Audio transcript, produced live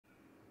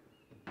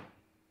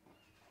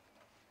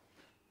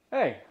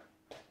Hey,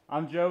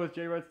 I'm Joe with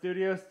J Rod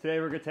Studios. Today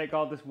we're going to take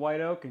all this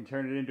white oak and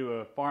turn it into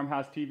a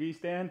farmhouse TV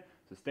stand.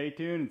 So stay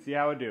tuned and see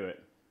how I do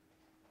it.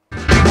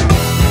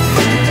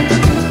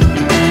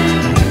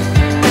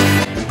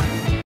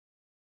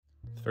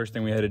 The first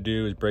thing we had to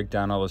do is break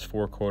down all this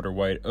 4/4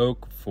 white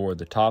oak for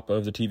the top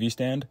of the TV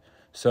stand.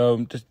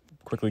 So just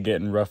quickly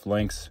getting rough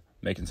lengths,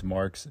 making some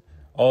marks.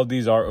 All of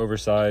these are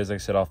oversized. Like I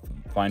said, I'll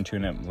fine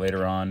tune it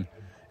later on.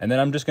 And then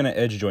I'm just going to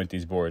edge joint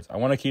these boards. I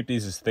want to keep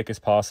these as thick as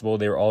possible.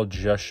 They were all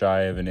just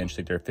shy of an inch,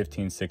 like they're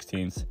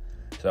 15/16.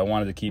 So I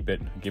wanted to keep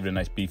it, give it a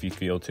nice beefy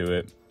feel to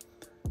it.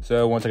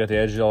 So once I got the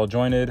edges all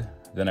jointed,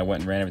 then I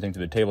went and ran everything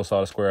through the table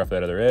saw to square off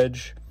that other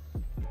edge.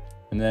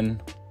 And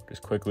then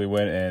just quickly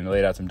went and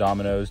laid out some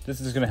dominoes. This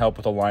is going to help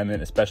with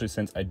alignment, especially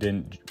since I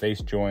didn't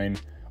face join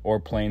or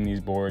plane these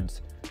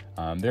boards.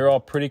 They're all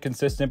pretty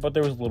consistent, but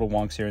there was little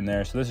wonks here and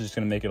there. So this is just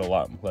going to make it a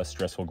lot less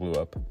stressful glue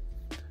up.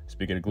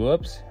 Speaking of glue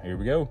ups, here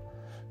we go.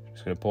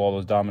 Just gonna pull all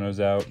those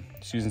dominoes out.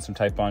 Just using some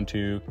Titebond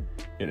 2,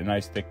 get a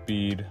nice thick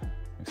bead. Like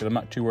I said, I'm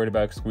not too worried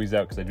about squeeze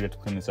out because I do have to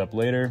clean this up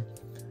later.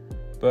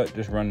 But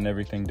just running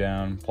everything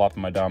down,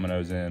 plopping my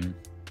dominoes in,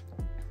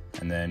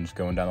 and then just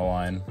going down the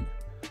line,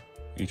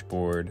 each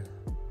board.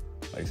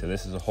 Like I said,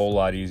 this is a whole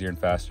lot easier and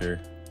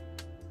faster.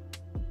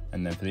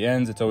 And then for the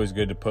ends, it's always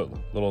good to put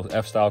little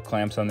F-style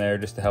clamps on there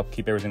just to help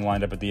keep everything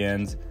lined up at the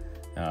ends.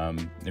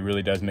 It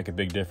really does make a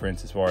big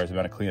difference as far as the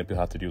amount of cleanup you'll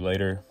have to do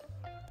later.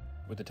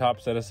 With the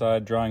top set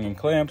aside, drawing in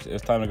clamps,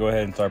 it's time to go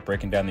ahead and start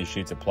breaking down these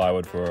sheets of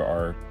plywood for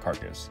our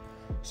carcass.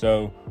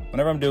 So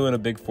whenever I'm doing a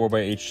big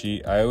 4x8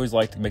 sheet, I always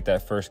like to make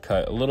that first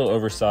cut a little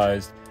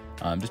oversized,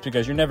 just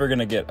because you're never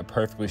gonna get a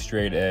perfectly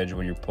straight edge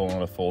when you're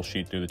pulling a full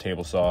sheet through the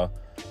table saw.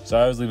 So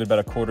I always leave it about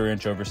a 1/4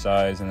 inch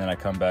oversized, and then I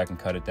come back and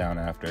cut it down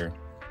after.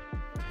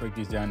 Break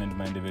these down into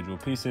my individual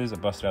pieces. I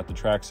busted out the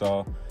track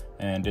saw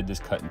and did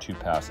this cut in 2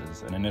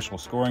 passes. An initial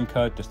scoring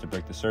cut just to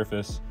break the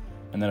surface,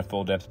 and then a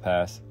full depth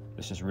pass.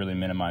 This just really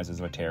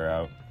minimizes my tear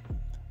out.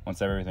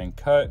 Once everything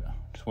cut,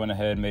 just went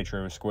ahead and made sure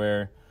it was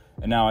square.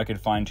 And now I could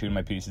fine tune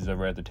my pieces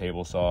over at the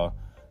table saw.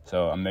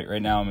 So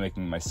right now I'm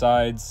making my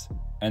sides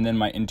and then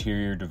my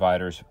interior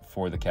dividers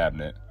for the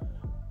cabinet.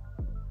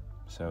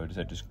 So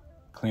just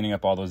cleaning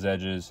up all those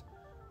edges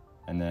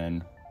and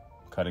then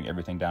cutting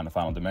everything down to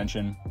final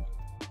dimension.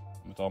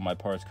 With all my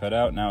parts cut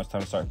out, now it's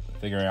time to start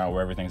figuring out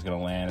where everything's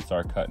gonna land and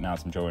start cutting out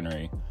some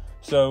joinery.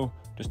 So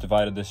just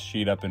divided this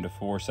sheet up into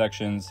 4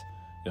 sections.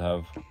 You'll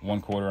have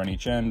 1/4 on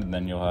each end, and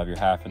then you'll have your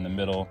half in the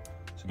middle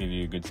to give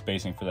you a good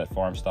spacing for that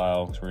farm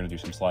style, because we're going to do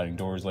some sliding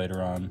doors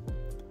later on.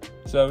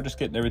 So just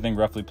getting everything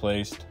roughly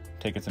placed,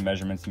 taking some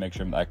measurements to make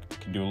sure I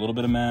can do a little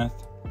bit of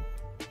math.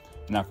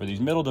 Now for these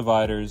middle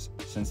dividers,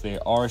 since they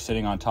are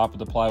sitting on top of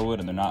the plywood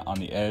and they're not on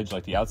the edge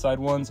like the outside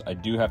ones, I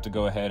do have to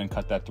go ahead and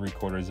cut that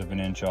 3/4 of an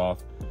inch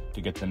off to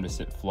get them to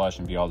sit flush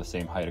and be all the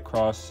same height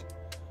across.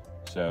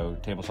 So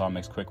table saw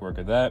makes quick work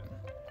of that.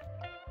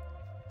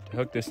 To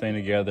hook this thing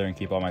together and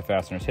keep all my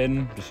fasteners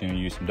hidden, just going to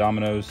use some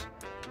dominoes.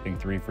 I think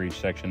 3 for each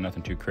section,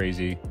 nothing too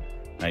crazy.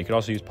 Now you could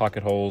also use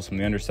pocket holes from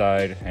the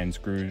underside and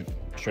screw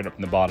straight up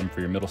from the bottom for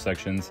your middle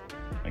sections.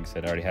 Like I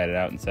said, I already had it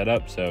out and set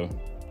up, so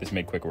this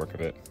made quick work of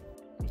it.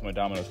 With my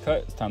dominoes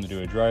cut, it's time to do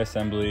a dry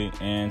assembly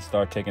and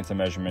start taking some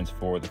measurements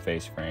for the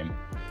face frame.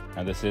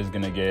 Now this is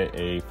going to get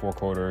a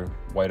 4/4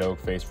 white oak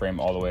face frame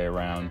all the way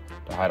around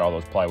to hide all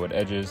those plywood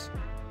edges.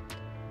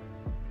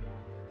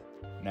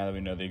 Now that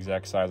we know the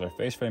exact size our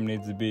face frame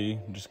needs to be,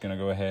 I'm just going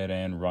to go ahead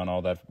and run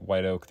all that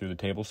white oak through the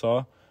table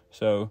saw.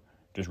 So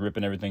just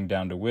ripping everything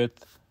down to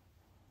width.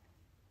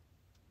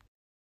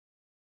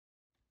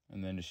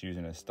 And then just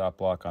using a stop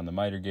block on the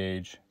miter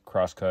gauge,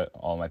 cross cut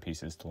all my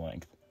pieces to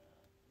length.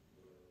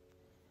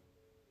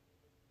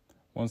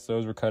 Once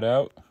those were cut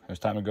out, it was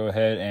time to go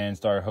ahead and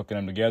start hooking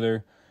them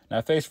together.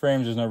 Now face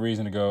frames, there's no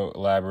reason to go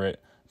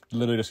elaborate.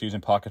 Literally just using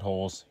pocket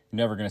holes. You're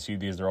never going to see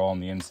these, they're all on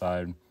the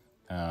inside.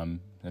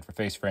 And for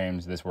face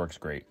frames, this works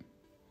great.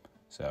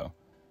 So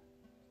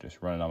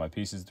just running all my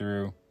pieces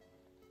through.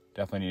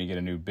 Definitely need to get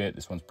a new bit.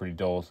 This one's pretty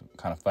dull,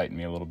 kind of fighting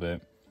me a little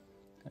bit.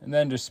 And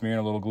then just smearing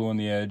a little glue on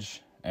the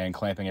edge and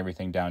clamping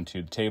everything down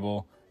to the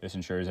table. This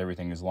ensures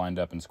everything is lined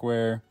up and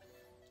square.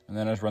 And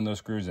then I just run those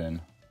screws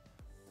in.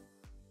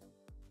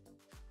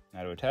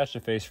 Now to attach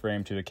the face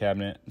frame to the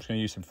cabinet, I'm just going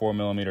to use some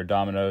 4mm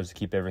dominoes to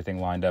keep everything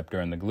lined up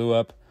during the glue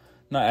up.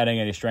 Not adding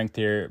any strength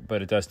here,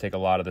 but it does take a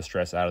lot of the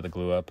stress out of the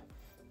glue up.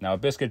 Now a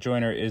biscuit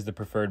joiner is the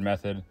preferred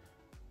method.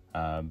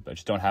 I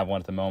just don't have one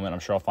at the moment. I'm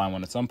sure I'll find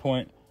one at some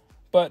point,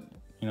 but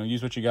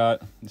use what you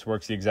got. This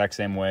works the exact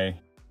same way.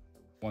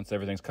 Once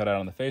everything's cut out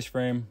on the face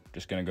frame,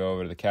 just gonna go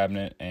over to the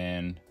cabinet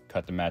and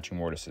cut the matching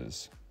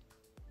mortises.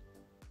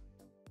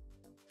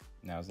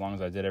 Now, as long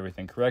as I did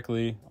everything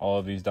correctly, all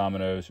of these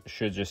dominoes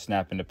should just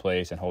snap into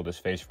place and hold this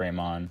face frame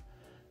on.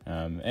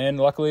 And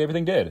luckily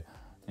everything did.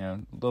 A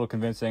little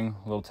convincing,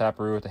 a little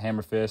taparoo with the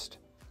hammer fist.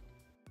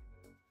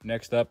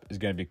 Next up is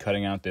going to be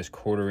cutting out this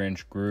 1/4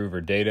 inch groove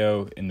or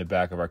dado in the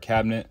back of our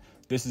cabinet.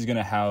 This is going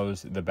to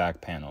house the back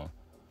panel.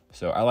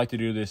 So I like to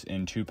do this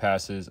in 2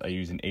 passes. I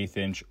use an 1/8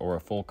 inch or a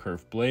full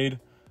kerf blade,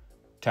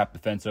 tap the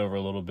fence over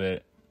a little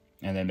bit,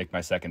 and then make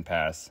my second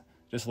pass.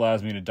 Just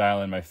allows me to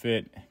dial in my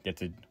fit, get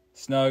to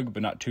snug,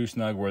 but not too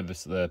snug where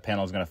the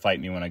panel is going to fight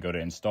me when I go to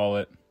install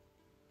it.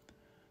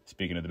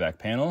 Speaking of the back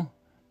panel,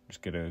 I'm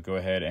just going to go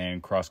ahead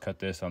and cross-cut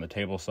this on the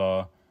table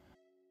saw.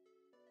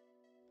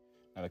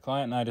 Now the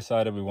client and I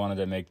decided we wanted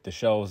to make the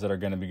shelves that are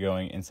going to be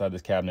going inside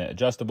this cabinet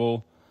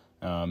adjustable.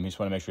 He just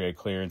wanted to make sure he had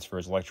clearance for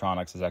his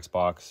electronics, his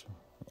Xbox,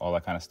 all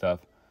that kind of stuff.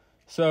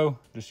 So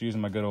just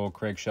using my good old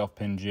Craig shelf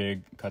pin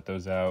jig, cut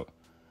those out.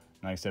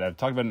 Like I said, I've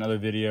talked about it in other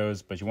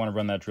videos, but you want to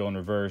run that drill in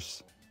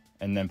reverse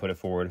and then put it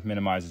forward.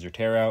 Minimizes your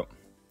tear out.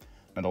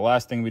 Now the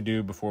last thing we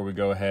do before we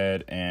go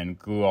ahead and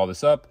glue all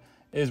this up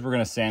is we're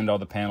going to sand all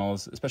the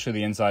panels, especially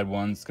the inside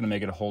ones. It's going to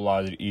make it a whole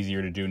lot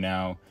easier to do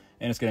now,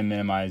 and it's going to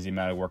minimize the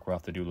amount of work we'll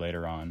have to do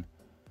later on.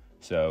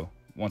 So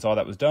once all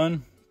that was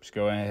done, just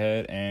go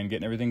ahead and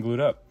getting everything glued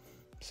up.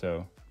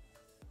 So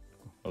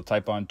we'll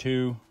type on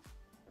 2,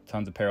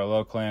 tons of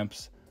parallel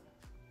clamps,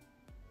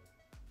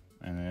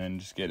 and then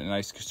just get a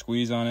nice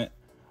squeeze on it.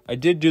 I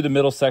did do the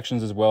middle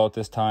sections as well at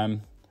this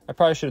time. I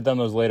probably should have done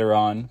those later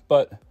on,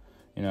 but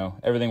you know,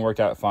 everything worked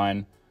out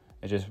fine.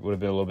 It just would have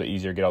been a little bit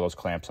easier to get all those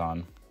clamps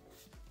on.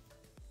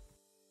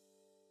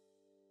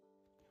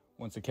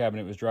 Once the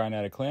cabinet was dry and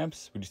out of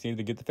clamps, we just needed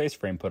to get the face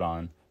frame put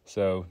on.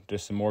 So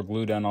just some more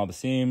glue down all the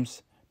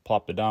seams,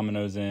 plop the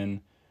dominoes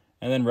in,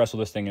 and then wrestle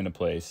this thing into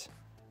place.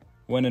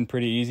 Went in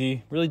pretty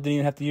easy. Really didn't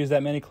even have to use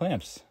that many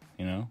clamps,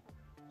 you know?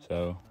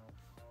 So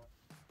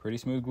pretty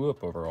smooth glue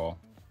up overall.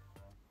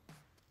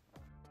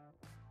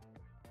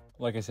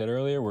 Like I said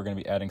earlier, we're going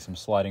to be adding some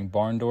sliding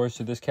barn doors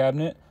to this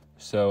cabinet.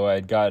 So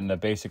I'd gotten a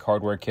basic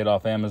hardware kit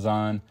off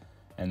Amazon,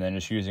 and then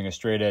just using a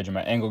straight edge of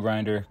my angle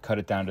grinder, cut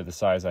it down to the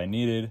size I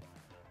needed.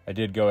 I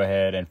did go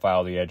ahead and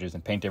file the edges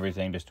and paint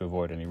everything just to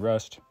avoid any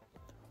rust.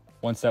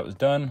 Once that was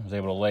done, I was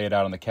able to lay it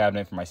out on the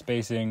cabinet for my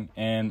spacing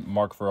and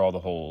mark for all the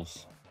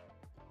holes.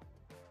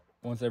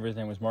 Once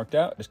everything was marked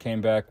out, just came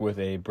back with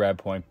a brad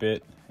point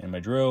bit and my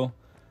drill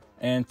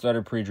and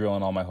started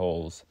pre-drilling all my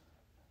holes.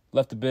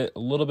 Left a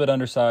little bit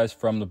undersized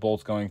from the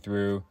bolts going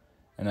through,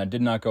 and I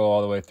did not go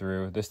all the way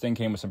through. This thing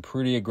came with some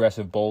pretty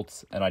aggressive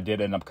bolts, and I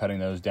did end up cutting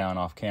those down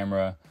off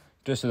camera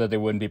just so that they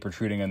wouldn't be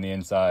protruding on the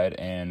inside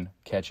and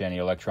catch any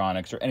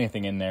electronics or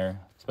anything in there,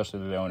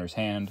 especially the owner's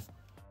hand.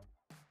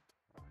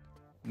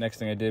 Next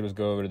thing I did was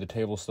go over to the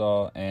table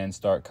saw and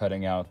start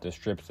cutting out the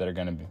strips that are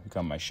going to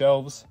become my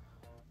shelves.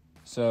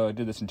 So I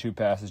did this in 2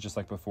 passes, just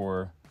like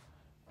before.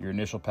 Your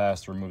initial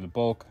pass to remove the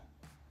bulk,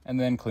 and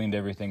then cleaned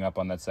everything up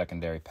on that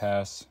secondary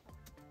pass.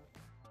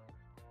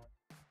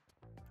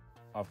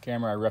 Off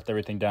camera, I roughed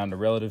everything down to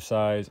relative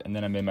size, and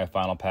then I made my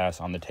final pass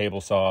on the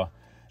table saw.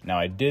 Now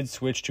I did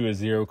switch to a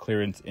 0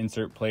 clearance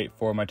insert plate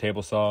for my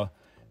table saw.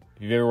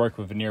 If you've ever worked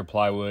with veneer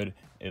plywood,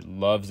 it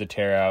loves to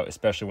tear out,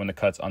 especially when the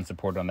cut's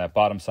unsupported on that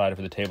bottom side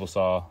for the table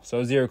saw. So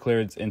a 0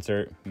 clearance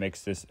insert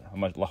makes this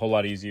a whole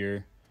lot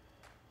easier.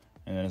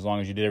 And then as long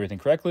as you did everything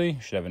correctly,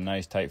 you should have a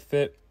nice tight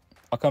fit.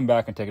 I'll come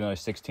back and take another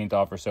 1/16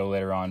 off or so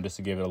later on just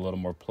to give it a little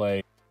more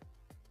play.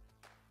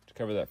 To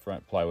cover that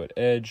front plywood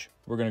edge,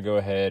 we're going to go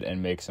ahead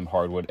and make some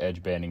hardwood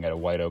edge banding out of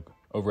white oak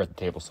over at the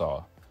table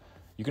saw.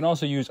 You can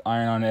also use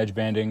iron-on edge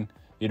banding.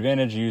 The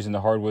advantage of using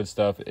the hardwood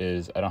stuff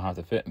is I don't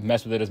have to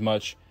mess with it as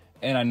much,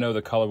 and I know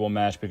the color will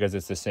match because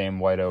it's the same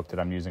white oak that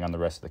I'm using on the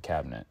rest of the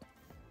cabinet.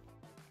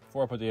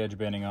 Before I put the edge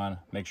banding on,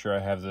 make sure I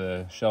have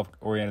the shelf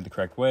oriented the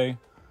correct way.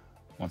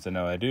 Once I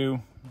know I do,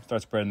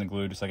 start spreading the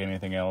glue just like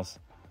anything else.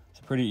 It's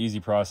a pretty easy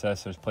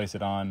process, so just place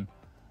it on.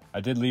 I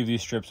did leave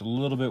these strips a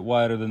little bit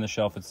wider than the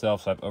shelf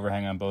itself, so I have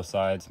overhang on both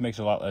sides. Makes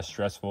it a lot less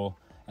stressful,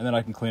 and then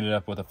I can clean it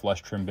up with a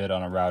flush trim bit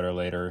on a router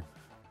later.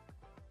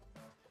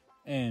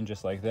 And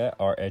just like that,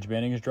 our edge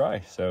banding is dry.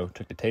 So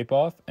took the tape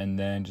off and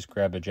then just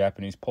grabbed a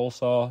Japanese pole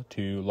saw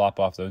to lop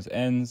off those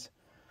ends.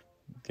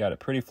 Got it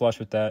pretty flush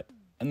with that,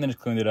 and then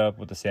just cleaned it up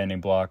with the sanding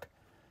block.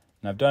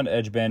 And I've done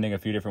edge banding a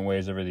few different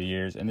ways over the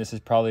years, and this is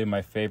probably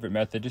my favorite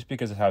method just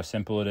because of how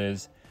simple it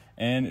is,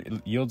 and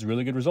it yields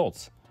really good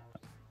results.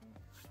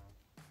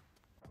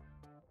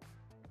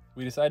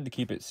 We decided to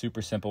keep it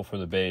super simple for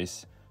the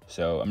base,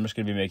 so I'm just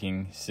going to be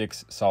making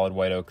 6 solid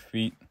white oak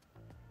feet.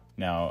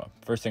 Now,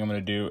 first thing I'm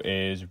going to do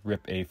is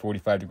rip a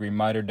 45-degree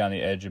miter down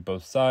the edge of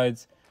both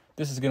sides.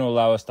 This is going to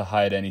allow us to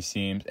hide any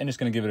seams and just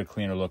going to give it a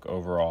cleaner look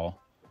overall.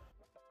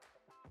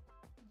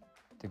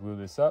 To glue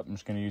this up, I'm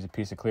just going to use a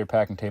piece of clear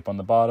packing tape on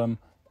the bottom.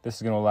 This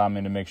is going to allow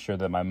me to make sure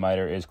that my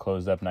miter is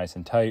closed up nice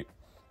and tight.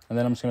 And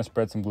then I'm just going to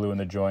spread some glue in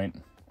the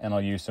joint, and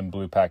I'll use some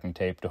blue packing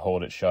tape to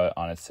hold it shut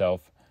on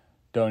itself.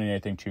 Don't need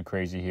anything too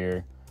crazy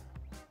here.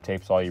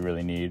 Tape's all you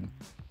really need.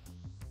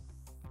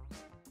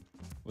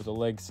 With the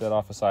legs set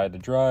off aside to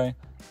dry,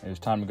 it was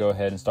time to go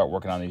ahead and start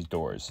working on these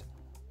doors.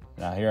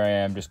 Now here I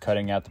am just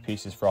cutting out the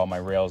pieces for all my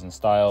rails and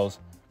stiles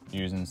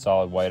using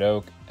solid white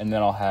oak, and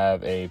then I'll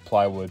have a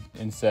plywood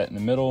inset in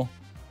the middle.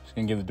 Just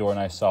gonna give the door a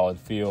nice solid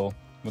feel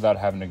without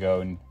having to go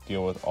and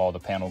deal with all the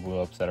panel glue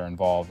ups that are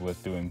involved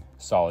with doing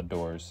solid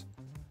doors.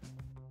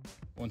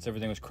 Once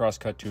everything was cross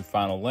cut to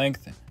final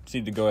length, just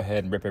need to go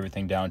ahead and rip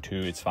everything down to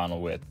its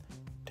final width.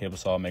 table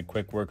saw made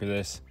quick work of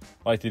this.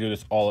 I like to do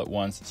this all at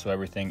once so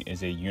everything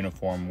is a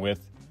uniform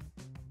width.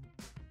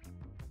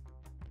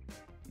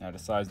 Now to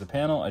size the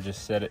panel, I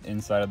just set it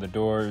inside of the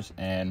doors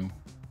and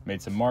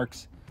made some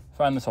marks. I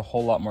find this a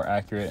whole lot more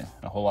accurate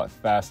and a whole lot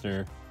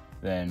faster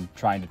than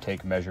trying to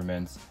take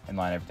measurements and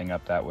line everything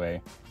up that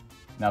way.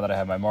 Now that I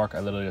have my mark, I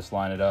literally just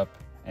line it up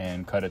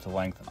and cut it to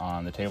length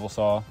on the table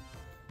saw.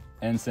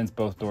 And since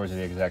both doors are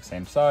the exact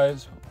same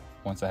size,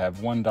 once I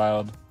have one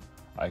dialed,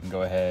 I can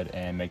go ahead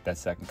and make that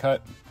second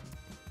cut.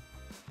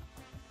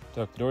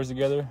 To hook the doors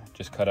together,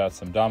 just cut out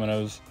some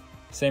dominoes.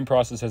 Same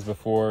process as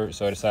before,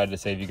 so I decided to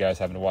save you guys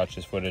having to watch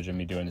this footage of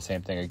me doing the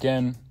same thing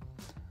again.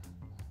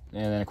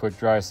 And then a quick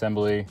dry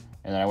assembly,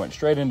 and then I went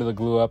straight into the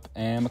glue up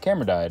and my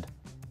camera died.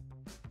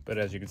 But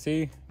as you can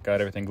see, got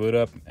everything glued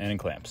up and in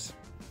clamps.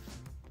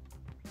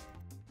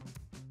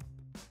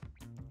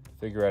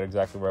 Figure out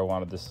exactly where I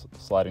wanted this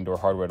sliding door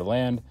hardware to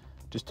land.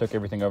 Just took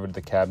everything over to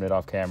the cabinet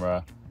off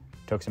camera,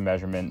 took some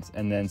measurements,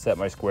 and then set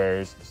my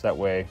squares so that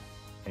way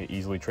I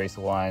easily trace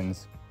the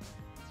lines.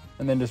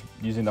 And then just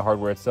using the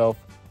hardware itself,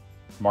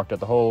 marked out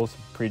the holes,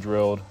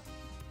 pre-drilled,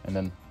 and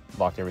then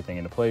locked everything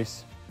into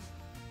place.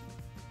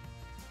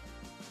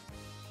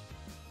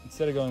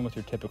 Instead of going with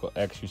your typical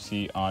X you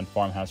see on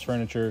Farmhouse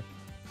Furniture,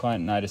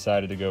 client and I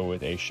decided to go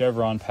with a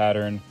chevron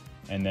pattern,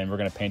 and then we're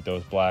going to paint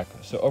those black.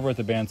 So over at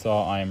the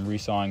bandsaw, I am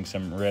resawing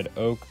some red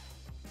oak,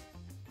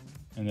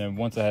 and then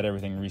once I had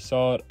everything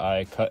resawed,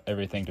 I cut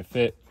everything to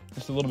fit.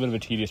 Just a little bit of a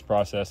tedious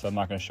process. I'm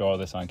not going to show all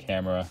this on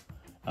camera,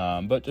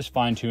 but just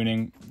fine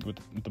tuning with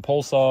the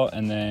pole saw,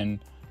 and then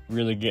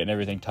really getting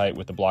everything tight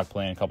with the block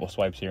plane, a couple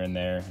swipes here and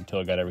there until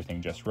I got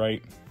everything just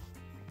right.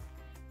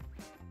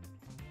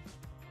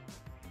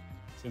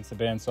 Since the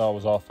bandsaw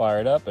was all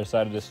fired up, I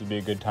decided this would be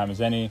a good time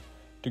as any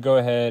to go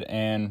ahead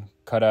and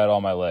cut out all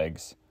my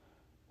legs.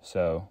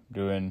 So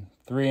doing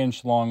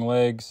 3-inch long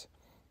legs,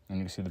 and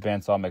you can see the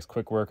bandsaw makes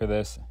quick work of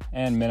this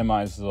and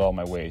minimizes all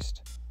my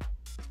waste.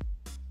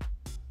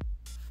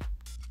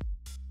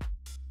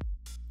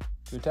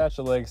 To attach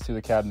the legs to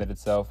the cabinet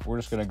itself, we're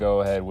just going to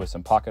go ahead with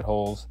some pocket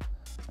holes.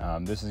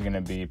 This is going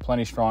to be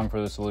plenty strong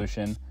for the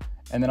solution,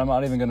 and then I'm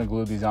not even going to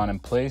glue these on in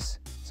place.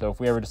 So if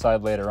we ever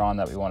decide later on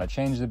that we want to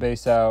change the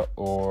base out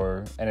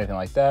or anything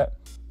like that,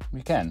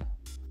 we can.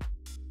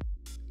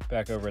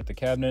 Back over at the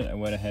cabinet, I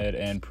went ahead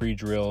and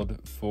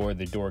pre-drilled for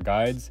the door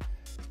guides.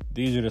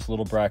 These are just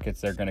little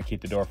brackets that are going to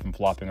keep the door from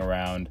flopping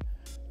around,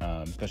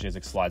 especially as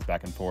it slides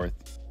back and forth.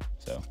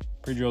 So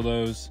pre-drill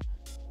those,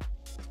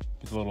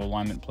 get a little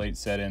alignment plate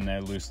set in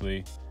there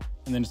loosely,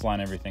 and then just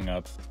line everything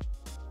up.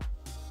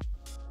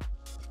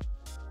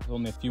 There's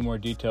only a few more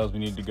details we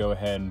need to go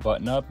ahead and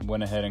button up.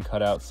 Went ahead and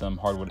cut out some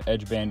hardwood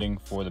edge banding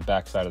for the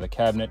back side of the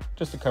cabinet,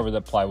 just to cover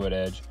that plywood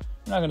edge.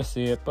 You're not going to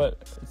see it, but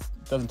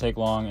it doesn't take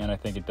long, and I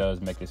think it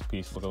does make this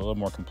piece look a little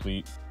more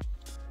complete.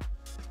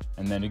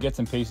 And then to get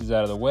some pieces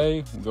out of the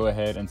way, we'll go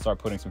ahead and start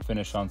putting some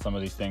finish on some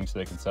of these things so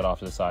they can set off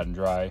to the side and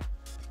dry.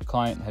 The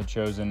client had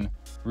chosen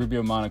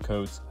Rubio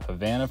Monocoat's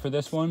Havana for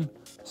this one.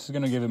 This is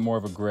going to give it more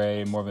of a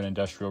gray, more of an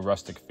industrial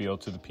rustic feel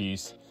to the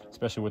piece,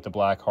 especially with the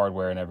black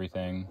hardware and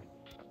everything.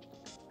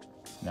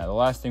 Now the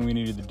last thing we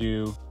needed to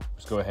do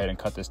was go ahead and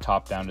cut this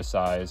top down to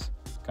size.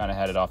 Kind of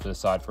had it off to the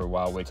side for a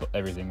while, wait till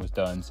everything was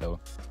done, so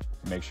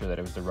make sure that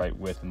it was the right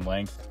width and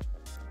length.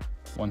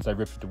 Once I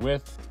ripped it to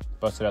width,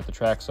 busted out the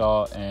track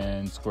saw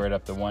and squared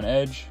up the one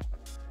edge.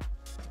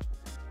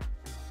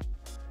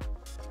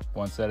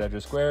 Once that edge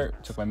was square,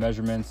 took my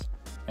measurements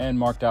and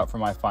marked out for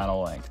my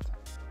final length.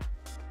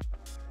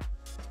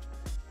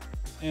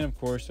 And of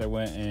course I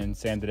went and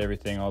sanded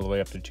everything all the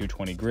way up to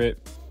 220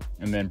 grit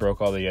and then broke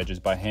all the edges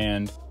by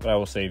hand, but I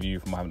will save you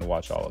from having to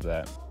watch all of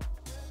that.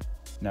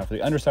 Now for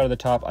the underside of the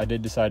top, I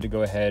did decide to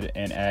go ahead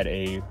and add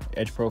a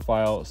edge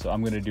profile, so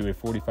I'm going to do a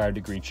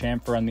 45-degree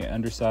chamfer on the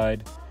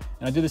underside,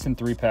 and I did this in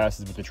 3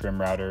 passes with the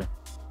trim router,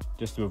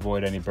 just to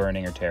avoid any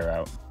burning or tear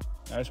out.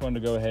 I just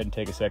wanted to go ahead and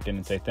take a second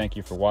and say thank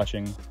you for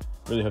watching.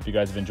 Really hope you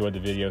guys have enjoyed the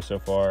video so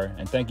far,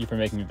 and thank you for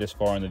making it this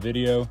far in the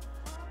video.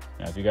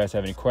 Now if you guys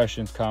have any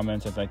questions,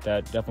 comments, something like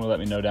that, definitely let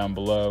me know down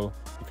below.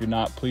 If you're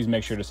not, please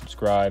make sure to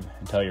subscribe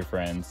and tell your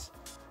friends.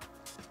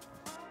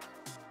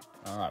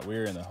 Alright,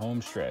 we're in the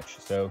home stretch,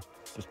 so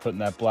just putting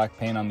that black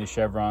paint on these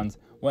chevrons.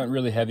 Went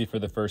really heavy for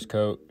the first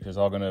coat, which is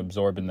all going to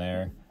absorb in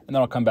there. And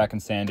then I'll come back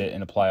and sand it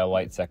and apply a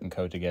light second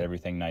coat to get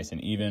everything nice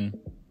and even.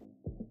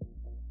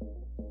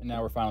 And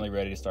now we're finally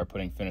ready to start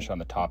putting finish on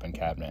the top and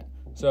cabinet.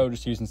 So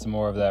just using some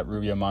more of that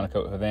Rubio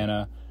Monocoat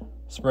Havana,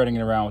 spreading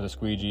it around with a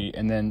squeegee,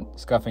 and then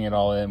scuffing it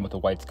all in with a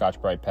white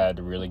Scotch-Brite pad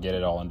to really get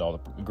it all into all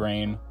the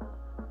grain.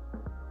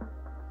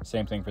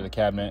 Same thing for the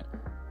cabinet.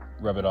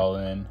 Rub it all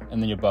in,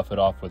 and then you buff it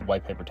off with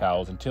white paper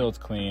towels until it's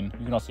clean.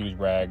 You can also use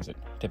rags. I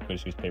typically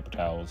just use paper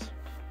towels.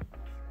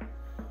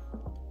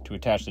 To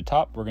attach the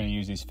top, we're going to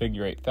use these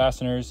figure-8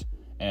 fasteners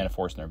and a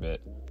Forstner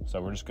bit.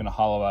 So we're just going to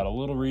hollow out a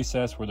little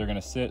recess where they're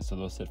going to sit, so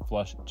they'll sit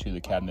flush to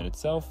the cabinet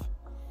itself.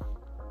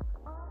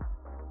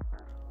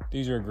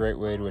 These are a great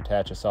way to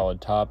attach a solid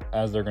top,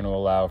 as they're going to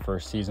allow for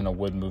seasonal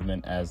wood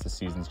movement as the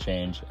seasons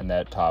change and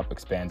that top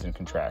expands and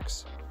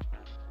contracts.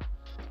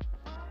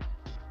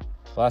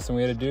 The last thing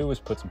we had to do was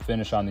put some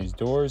finish on these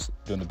doors,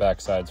 doing the back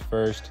sides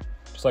first,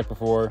 just like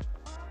before.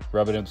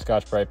 Rub it in with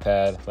Scotch-Brite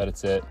pad, let it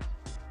sit,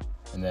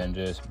 and then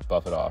just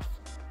buff it off.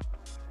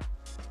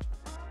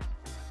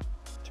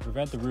 To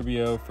prevent the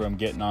Rubio from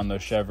getting on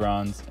those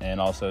chevrons, and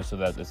also so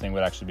that this thing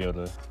would actually be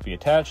able to be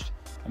attached,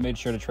 I made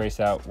sure to trace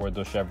out where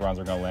those chevrons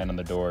are going to land on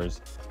the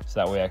doors, so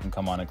that way I can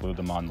come on and glue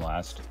them on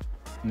last.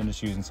 And then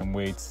just using some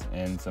weights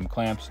and some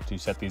clamps to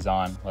set these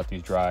on, let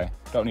these dry.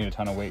 Don't need a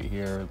ton of weight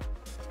here.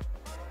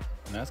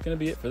 And that's going to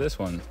be it for this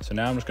one. So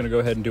now I'm just going to go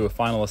ahead and do a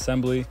final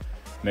assembly,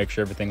 make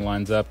sure everything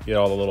lines up, get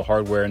all the little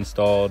hardware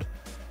installed,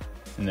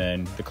 and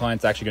then the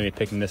client's actually going to be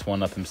picking this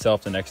one up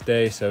himself the next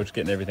day, so just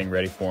getting everything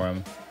ready for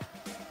him.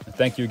 And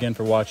thank you again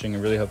for watching. I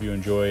really hope you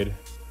enjoyed.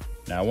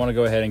 Now I want to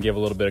go ahead and give a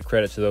little bit of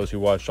credit to those who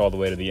watched all the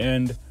way to the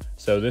end.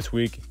 So this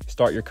week,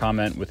 start your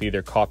comment with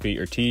either coffee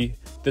or tea.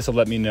 This will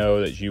let me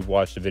know that you've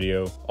watched the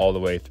video all the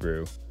way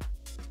through.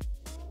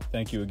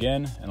 Thank you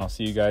again, and I'll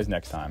see you guys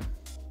next time.